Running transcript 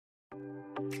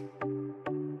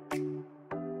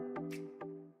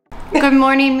Good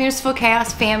morning, Museful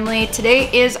Chaos family. Today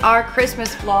is our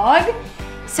Christmas vlog.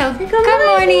 So good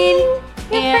morning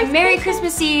and Merry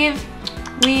Christmas Eve.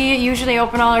 We usually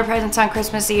open all our presents on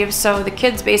Christmas Eve, so the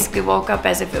kids basically woke up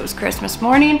as if it was Christmas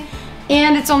morning.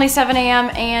 And it's only 7 a.m.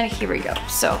 and here we go.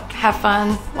 So have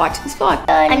fun watching this vlog.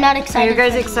 I'm not excited. Are you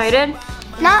guys excited?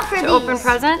 Not for to these. Open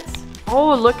presents?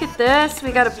 Oh, look at this.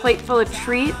 We got a plate full of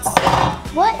treats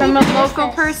from a local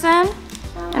person.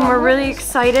 And we're really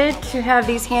excited to have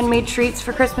these handmade treats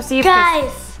for Christmas Eve.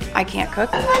 Guys, I can't cook.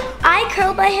 I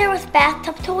curled my hair with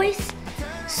bathtub toys,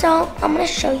 so I'm gonna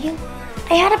show you.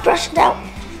 I had to brush it out.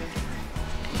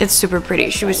 It's super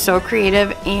pretty. She was so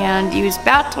creative and used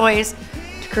bath toys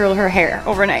to curl her hair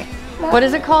overnight. Mom, what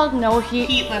is it called? No heat?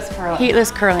 Heatless curling.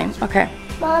 Heatless curling, okay.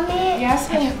 Mommy? Yes?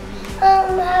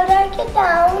 How do I get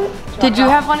down? Did you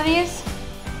have one of these?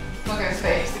 Look at his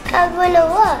face. I'm gonna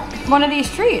what? One of these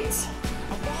treats.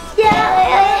 Yeah,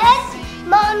 I had,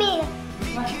 Mommy.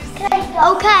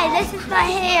 Okay, this is my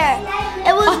hair.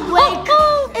 It was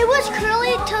it was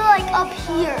curly to like up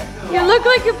here. You look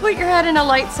like you put your head in a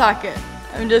light socket.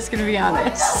 I'm just gonna be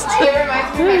honest. It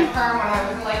reminds me of my perm when I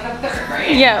was in like the 3rd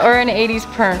grade. Yeah, or an 80s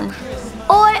perm.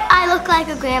 Or I look like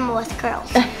a grandma with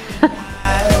curls.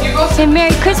 Say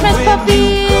Merry Christmas,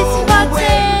 puppies! Watson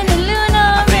and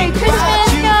Luna, Merry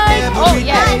Christmas, guys! Oh,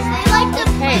 yes. I like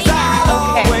the Hey,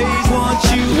 okay.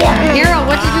 Yeah. Hero,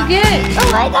 what did you get?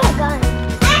 Oh, I got a gun.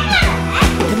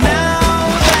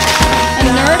 A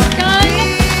Nerf gun?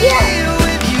 Yeah.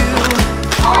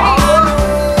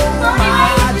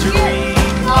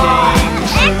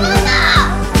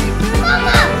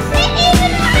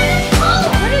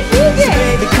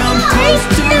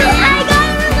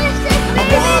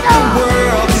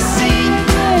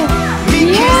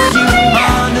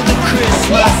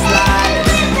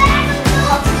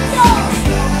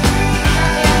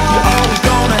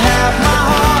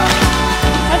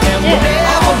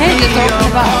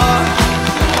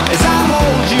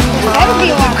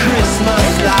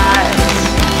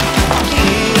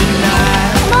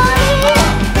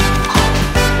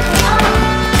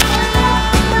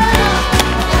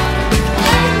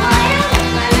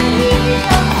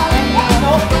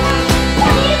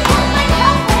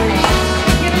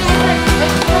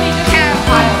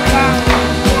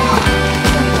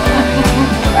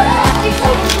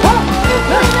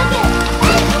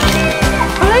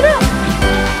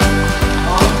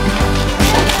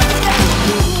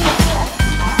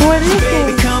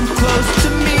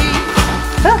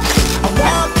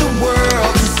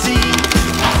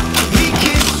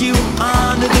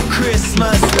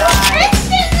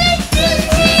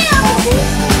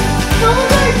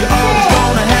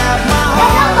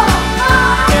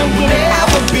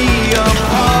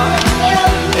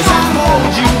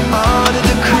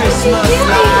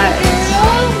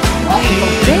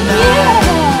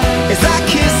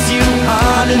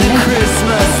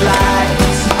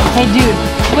 Hey dude,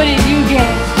 what did you get?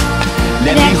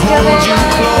 Let me hold you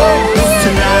close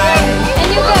tonight. And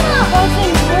you got frozen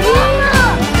pudding?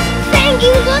 Thank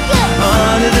you, look at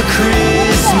Under the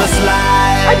Christmas a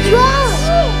lights.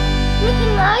 drone. We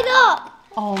can light up.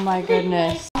 Oh my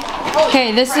goodness.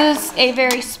 Okay, this is a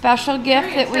very special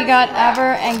gift that we got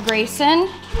Ever and Grayson.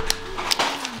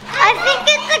 I think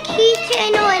it's a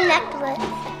keychain or a necklace.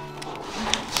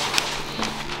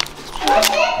 What is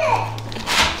it?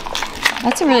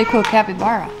 That's a really cool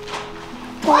capybara.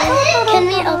 Can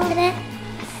we open it?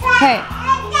 Okay,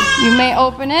 you may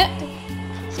open it.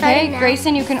 Okay, now.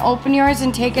 Grayson, you can open yours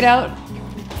and take it out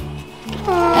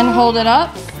and hold it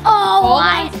up.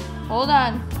 Oh, Hold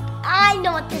on. I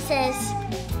know what this is.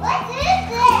 What is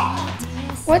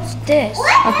this? What's this?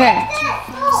 Okay,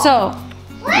 so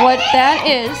what that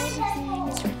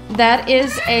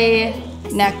is a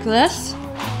necklace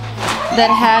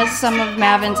that has some of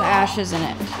Mavin's ashes in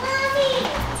it.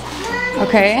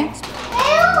 Okay,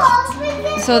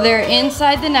 so they're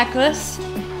inside the necklace,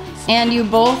 and you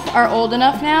both are old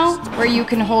enough now where you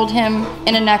can hold him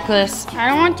in a necklace. I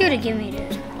don't want you to give me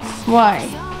this. Why?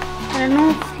 I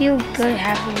don't feel good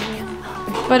having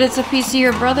you. But it's a piece of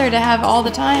your brother to have all the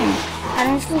time. I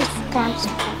don't feel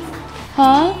responsible.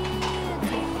 Huh?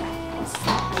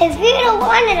 If you don't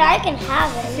want it, I can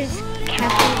have it. This is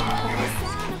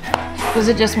Does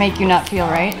it just make you not feel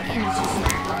right?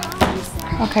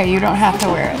 Okay, you don't have to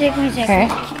wear it. Okay.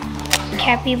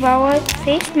 Capybara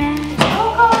face mask.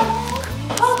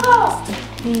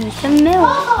 Need some milk.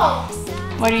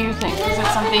 What do you think? Is it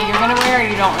something you're gonna wear or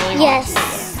you don't really want to?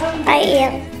 Yes, I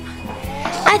am.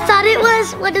 I thought it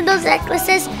was one of those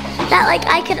necklaces that like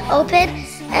I could open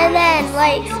and then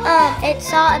like it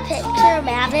saw a picture of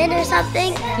Avin or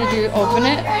something. Did you open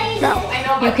it? No.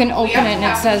 You can open it and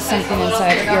it says something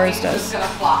inside it. Yours does.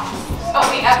 Oh,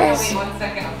 we have to wait 1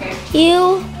 second, okay?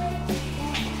 You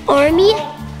or me?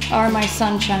 Are my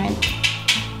sunshine.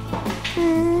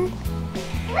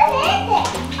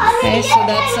 Okay, so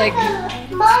that's like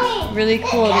really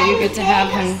cool that you get to have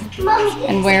him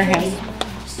and wear him.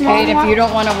 Okay, and if you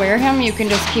don't want to wear him, you can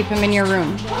just keep him in your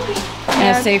room in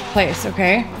a safe place,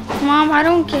 okay? Mom, I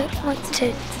don't get what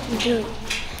to do.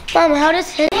 Mom, how does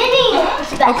his...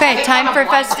 Okay, time for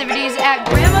festivities at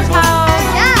Grandma's house.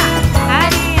 Yeah.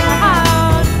 Patty in the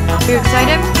house. Are you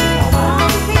excited?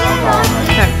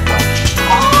 Okay.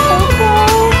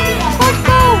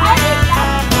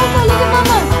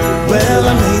 Well,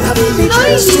 I may not be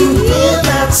dressed to live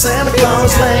at Santa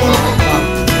Claus Lane.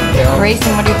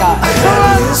 Grayson, what do you got? I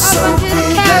had this so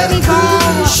big that I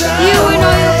couldn't shout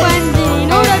away.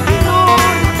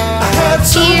 I had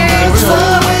so much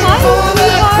fun waiting for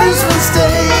that Christmas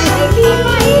day.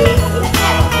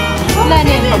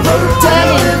 I wrote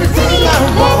down everything I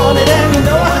wanted, and you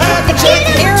know I had to check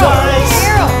it twice.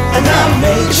 And I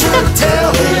made sure to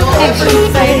tell him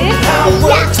everything. I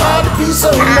worked hard to be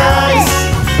so nice.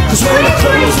 Cause when I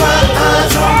close my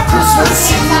eyes on Christmas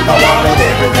Eve, I wanted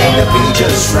everything to be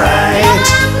just right.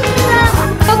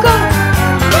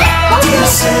 Dear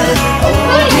Santa, oh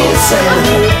dear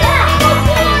Santa.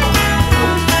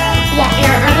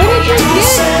 Dear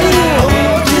Santa,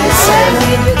 oh dear Santa.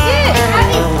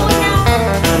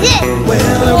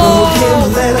 Well, I wrote him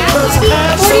a letter cause I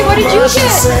had so much to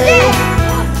say.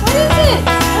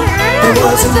 There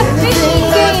wasn't anything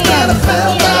left that I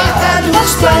felt I had to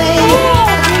explain.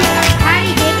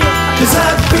 Cause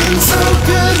I've been so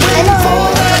good waiting for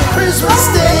that Christmas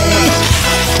day.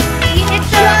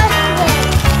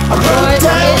 I wrote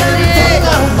down everything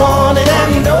I wanted, and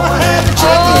you know I had to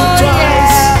check it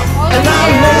twice. And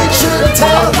I made sure to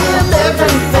tell him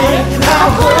everything. And I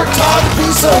worked hard to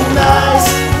be so nice.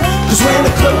 Cause when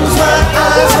I close my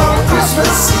eyes on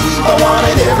Christmas Eve, I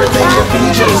wanted everything to be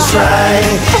just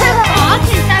right.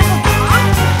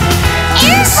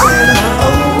 Dear Santa,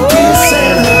 oh dear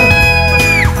Santa.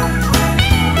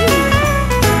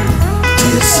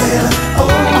 Dear Santa, oh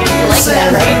dear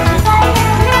Santa.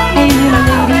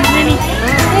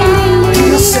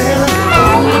 Dear Santa,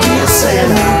 oh dear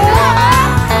Santa.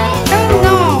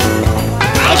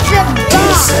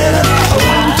 Dear Santa, oh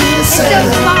dear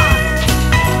Santa.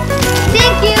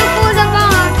 Thank you for the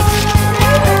box.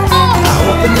 I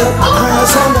opened up my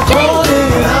eyes on the morning,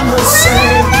 and I must say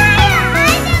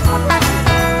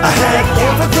I had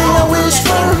everything I wished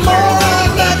for and more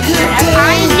I could do.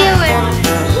 I knew it.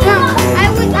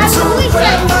 So I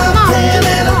grabbed my pen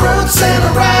and I wrote Santa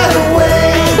right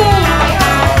away.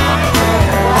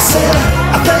 I said,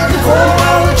 I thank you for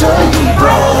all the joy you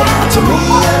brought to me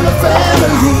and my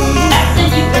family.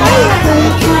 And I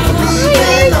thank you for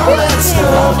leaving all that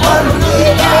stuff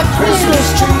underneath my Christmas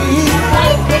tree.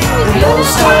 And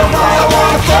most of all, I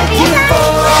want to thank you for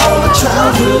all the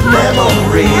childhood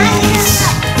memories.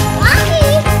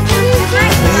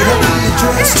 Made up the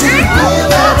address to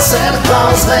live at Santa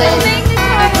Claus Lane.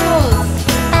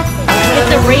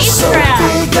 It's a racetrack.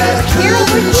 Here,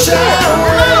 look at that.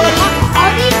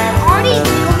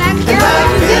 And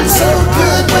I've been so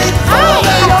good waiting for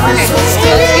that Christmas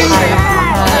day.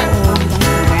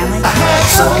 I had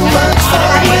so much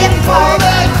fun waiting for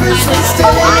that Christmas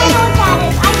day.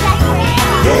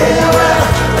 Yeah, well,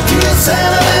 dear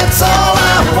Santa, that's all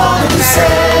I wanted to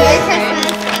say.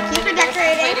 Thank you for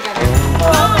decorating.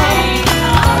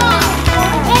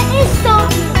 It is so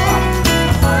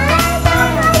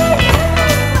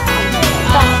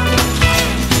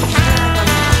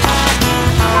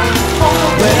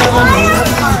Well, I may not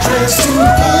be dressed to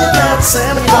live at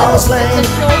Santa Claus Lane.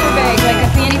 Shoulder bag, like a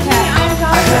fanny pack.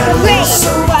 I had a little so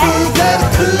big that I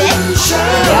couldn't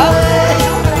shine away.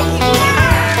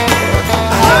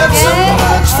 I had so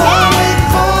much fun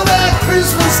waiting for that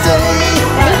Christmas day.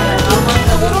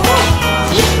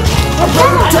 I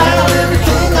wrote down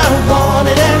everything I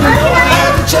wanted, and you know I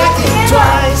had to check it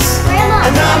twice.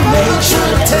 And I made sure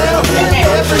to tell him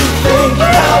everything.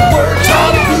 I worked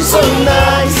hard to be so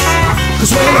nice.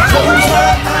 Cause when I close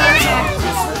my eyes on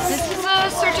Christmas. This is a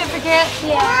certificate.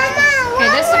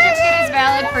 Okay, this certificate is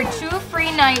valid for 2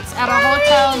 free nights at a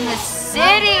hotel in the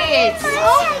city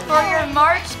for your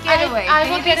March getaway. I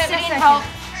will get it in a Babysitting second. help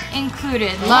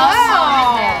included. Love, Mom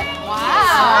and Dad.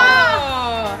 Wow.